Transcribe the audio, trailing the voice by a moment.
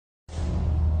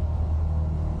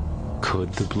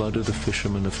Could the blood of the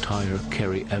fishermen of Tyre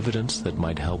carry evidence that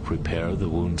might help repair the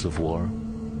wounds of war?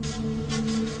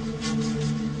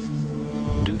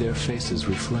 Do their faces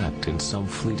reflect in some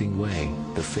fleeting way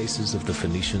the faces of the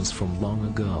Phoenicians from long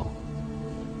ago?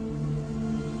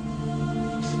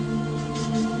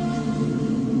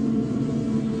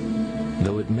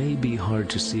 Though it may be hard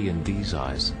to see in these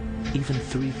eyes, even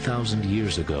 3,000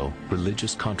 years ago,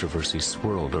 religious controversy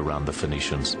swirled around the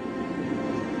Phoenicians.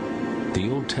 The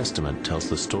Old Testament tells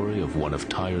the story of one of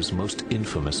Tyre's most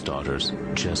infamous daughters,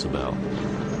 Jezebel.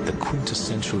 The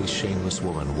quintessentially shameless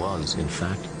woman was, in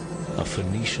fact, a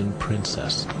Phoenician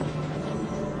princess.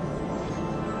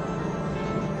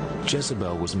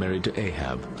 Jezebel was married to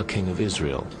Ahab, a king of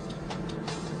Israel.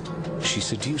 She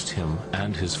seduced him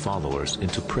and his followers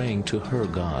into praying to her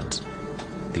gods,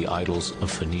 the idols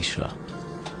of Phoenicia.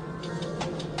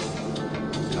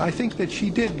 I think that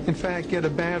she did, in fact, get a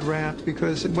bad rap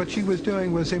because what she was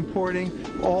doing was importing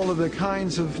all of the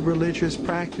kinds of religious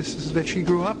practices that she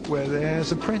grew up with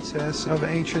as a princess of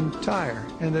ancient Tyre,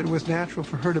 and that it was natural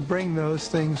for her to bring those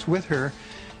things with her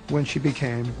when she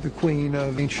became the queen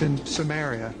of ancient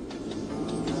Samaria.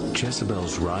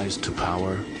 Jezebel's rise to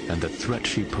power and the threat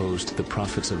she posed to the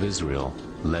prophets of Israel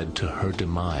led to her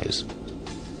demise.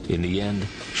 In the end,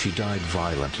 she died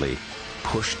violently,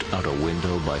 pushed out a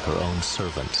window by her own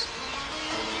servants.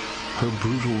 Her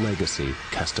brutal legacy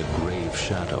cast a grave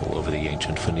shadow over the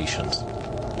ancient Phoenicians.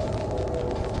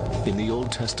 In the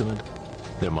Old Testament,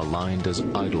 they're maligned as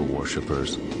idol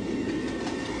worshippers.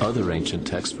 Other ancient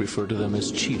texts refer to them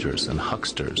as cheaters and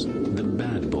hucksters, the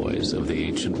bad boys of the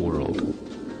ancient world.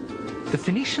 The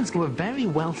Phoenicians were very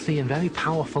wealthy and very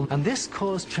powerful, and this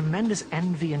caused tremendous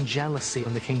envy and jealousy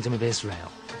in the kingdom of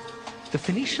Israel. The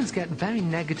Phoenicians get very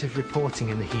negative reporting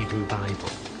in the Hebrew Bible.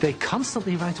 They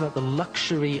constantly write about the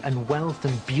luxury and wealth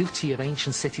and beauty of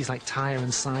ancient cities like Tyre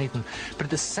and Sidon, but at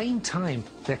the same time,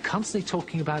 they're constantly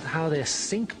talking about how they're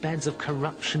sink beds of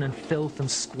corruption and filth and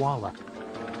squalor.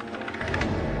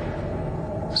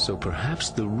 So perhaps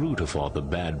the root of all the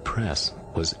bad press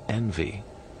was envy.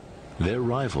 Their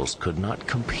rivals could not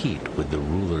compete with the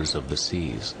rulers of the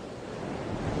seas.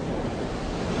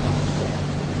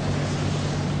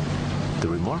 The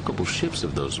remarkable ships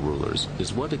of those rulers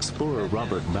is what explorer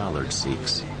Robert Ballard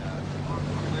seeks.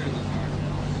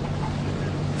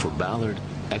 For Ballard,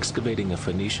 excavating a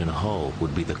Phoenician hull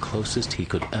would be the closest he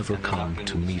could ever come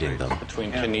to meeting them.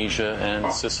 Between Tunisia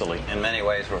and Sicily. In many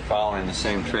ways, we're following the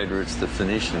same trade routes the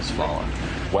Phoenicians followed.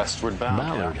 Westward bound.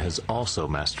 Ballard has also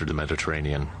mastered the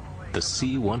Mediterranean, the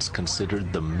sea once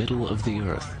considered the middle of the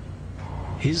earth.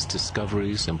 His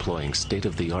discoveries employing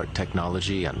state-of-the-art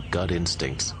technology and gut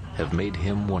instincts have made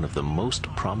him one of the most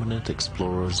prominent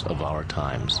explorers of our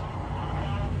times.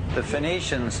 The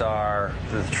Phoenicians are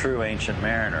the true ancient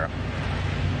mariner.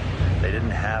 They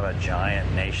didn't have a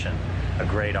giant nation, a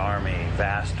great army,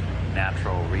 vast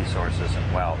natural resources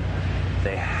and wealth.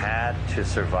 They had to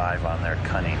survive on their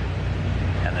cunning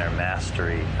and their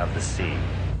mastery of the sea.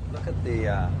 Look at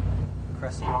the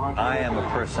crescent. I am a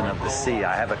person of the sea.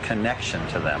 I have a connection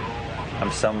to them.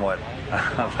 I'm somewhat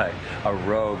of a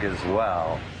rogue as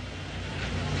well.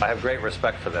 I have great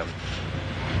respect for them,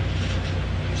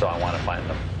 so I want to find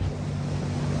them.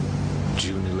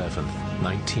 June 11th,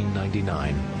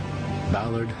 1999.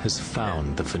 Ballard has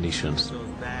found the Phoenicians.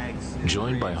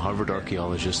 Joined by Harvard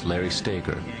archaeologist Larry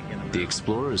Steger, the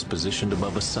explorer is positioned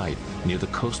above a site near the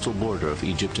coastal border of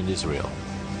Egypt and Israel.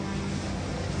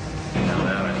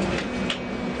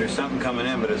 There's something coming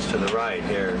in, but it's to the right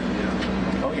here.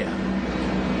 Oh, yeah.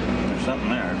 There's something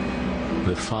there.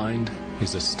 The find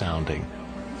is astounding.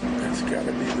 That's got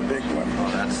to be the big one.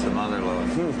 Oh, that's the mother lode.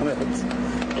 That's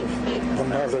the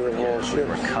mother of all ships.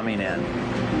 We're coming in.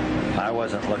 I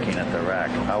wasn't looking at the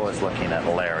wreck. I was looking at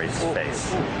Larry's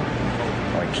face.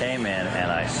 We came in,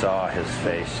 and I saw his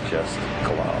face just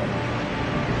glow.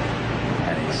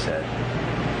 And he said,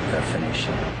 "They're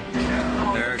Phoenician."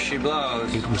 There she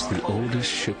blows. It was the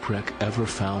oldest shipwreck ever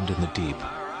found in the deep.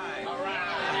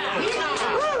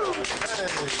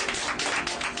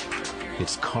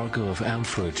 Its cargo of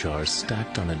amphora jars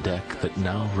stacked on a deck that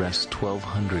now rests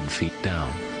 1,200 feet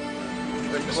down.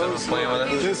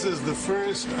 This is the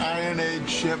first Iron Age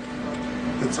ship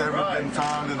that's ever been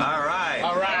found in the... All right.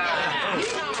 All right.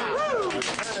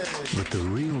 But the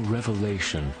real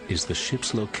revelation is the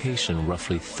ship's location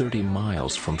roughly 30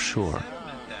 miles from shore.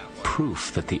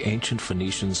 Proof that the ancient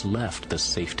Phoenicians left the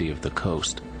safety of the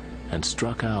coast and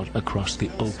struck out across the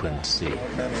open sea. Look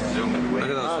at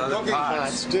those other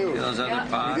pots. Too. Those other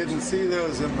pots. We didn't see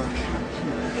those in the...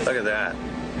 Look at that.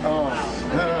 Oh,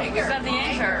 Is that the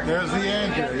anchor? there's the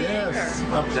anchor, yes.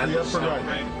 Up to the upper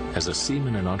right. As a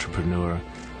seaman and entrepreneur,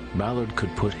 Ballard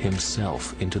could put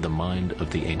himself into the mind of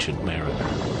the ancient mariner.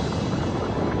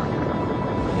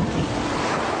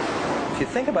 If you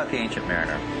think about the ancient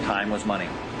mariner, time was money,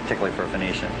 particularly for a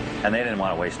Phoenician, and they didn't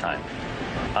want to waste time.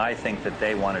 I think that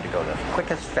they wanted to go the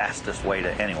quickest, fastest way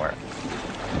to anywhere.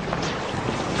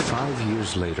 5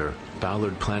 years later,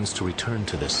 Ballard plans to return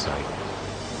to this site,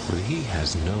 but he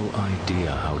has no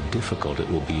idea how difficult it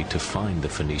will be to find the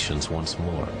Phoenicians once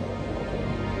more.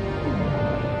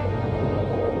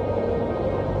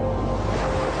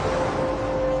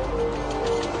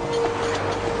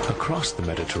 Across the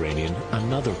Mediterranean,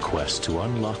 another quest to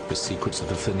unlock the secrets of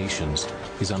the Phoenicians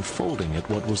is unfolding at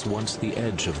what was once the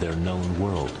edge of their known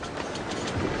world.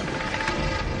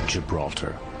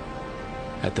 Gibraltar.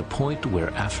 At the point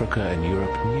where Africa and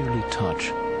Europe nearly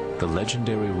touch, the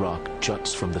legendary rock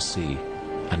juts from the sea,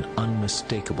 an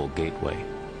unmistakable gateway.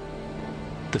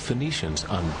 The Phoenicians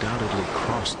undoubtedly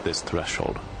crossed this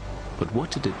threshold, but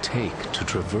what did it take to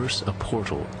traverse a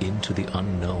portal into the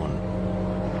unknown?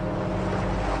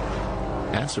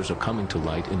 Answers are coming to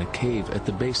light in a cave at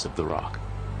the base of the rock.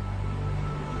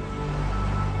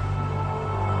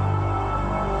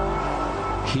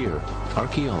 Here,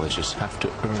 archaeologists have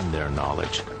to earn their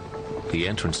knowledge. The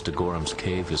entrance to Gorham's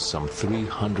cave is some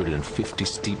 350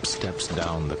 steep steps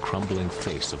down the crumbling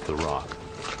face of the rock.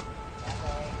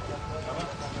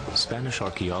 Spanish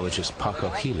archaeologist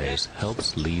Paco Giles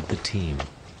helps lead the team.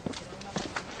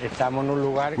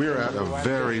 We're at a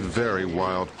very, very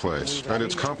wild place, and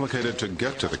it's complicated to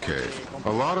get to the cave.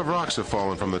 A lot of rocks have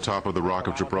fallen from the top of the Rock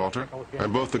of Gibraltar,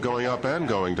 and both the going up and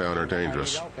going down are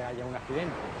dangerous.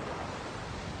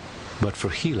 But for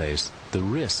Giles, the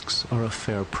risks are a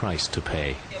fair price to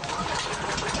pay.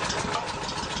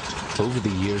 Over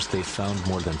the years, they've found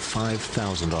more than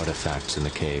 5,000 artifacts in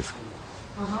the cave.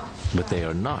 But they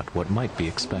are not what might be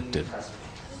expected.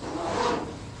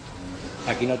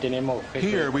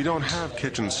 Here, we don't have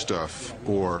kitchen stuff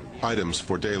or items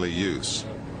for daily use.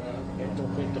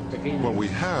 What we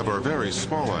have are very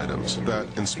small items that,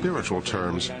 in spiritual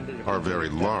terms, are very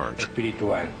large.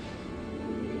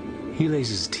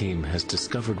 Giles' team has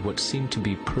discovered what seem to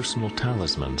be personal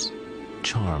talismans,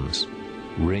 charms,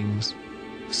 rings,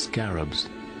 scarabs,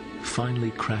 finely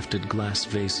crafted glass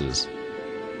vases.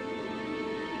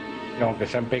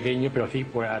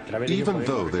 Even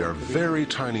though they are very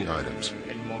tiny items,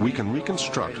 we can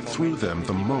reconstruct through them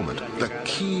the moment, the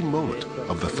key moment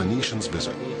of the Phoenicians'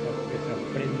 visit.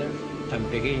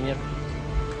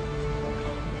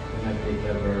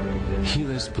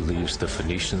 Giles believes the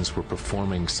Phoenicians were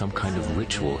performing some kind of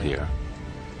ritual here.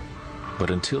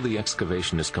 But until the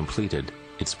excavation is completed,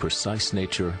 its precise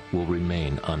nature will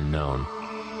remain unknown.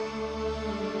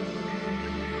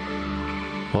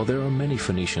 While there are many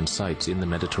Phoenician sites in the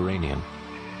Mediterranean,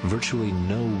 virtually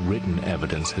no written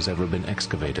evidence has ever been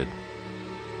excavated.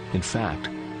 In fact,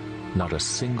 not a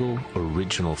single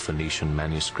original Phoenician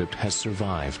manuscript has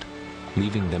survived,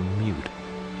 leaving them mute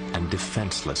and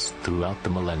defenseless throughout the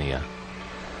millennia.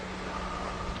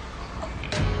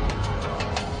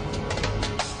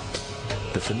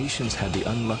 The Phoenicians had the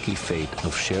unlucky fate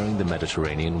of sharing the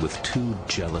Mediterranean with two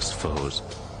jealous foes,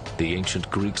 the ancient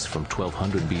Greeks from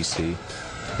 1200 BC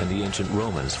and the ancient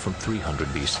Romans from 300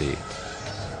 BC.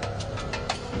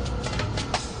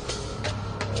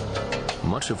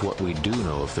 Much of what we do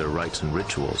know of their rites and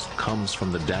rituals comes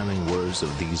from the damning words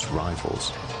of these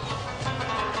rivals.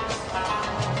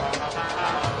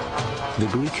 The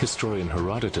Greek historian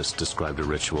Herodotus described a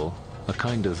ritual, a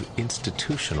kind of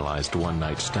institutionalized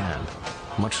one-night stand,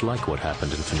 much like what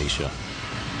happened in Phoenicia.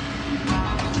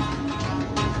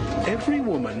 Every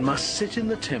woman must sit in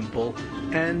the temple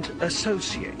and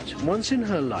associate once in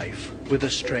her life with a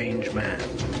strange man.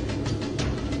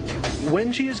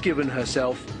 When she has given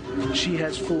herself, she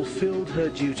has fulfilled her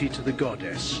duty to the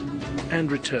goddess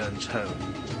and returns home.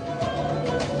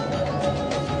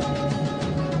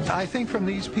 I think from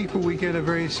these people we get a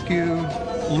very skewed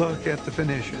look at the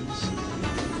Phoenicians.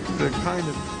 The kind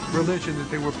of religion that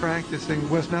they were practicing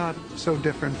was not so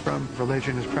different from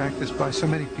religion as practiced by so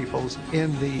many peoples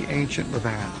in the ancient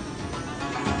Levant.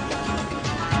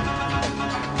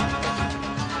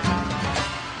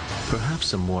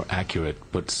 Perhaps a more accurate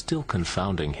but still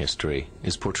confounding history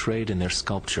is portrayed in their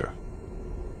sculpture.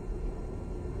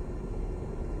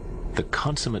 The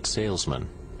consummate salesman,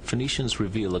 Phoenicians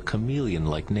reveal a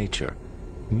chameleon-like nature,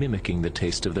 mimicking the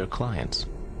taste of their clients.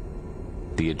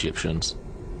 The Egyptians,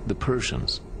 the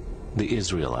Persians, the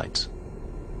Israelites.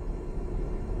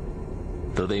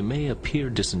 Though they may appear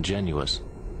disingenuous,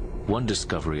 One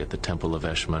discovery at the Temple of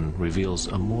Eshmun reveals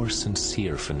a more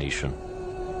sincere Phoenician.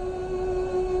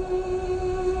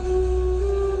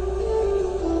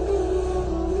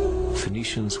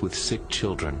 Phoenicians with sick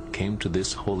children came to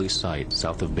this holy site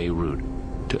south of Beirut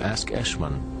to ask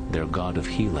Eshmun, their god of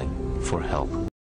healing, for help.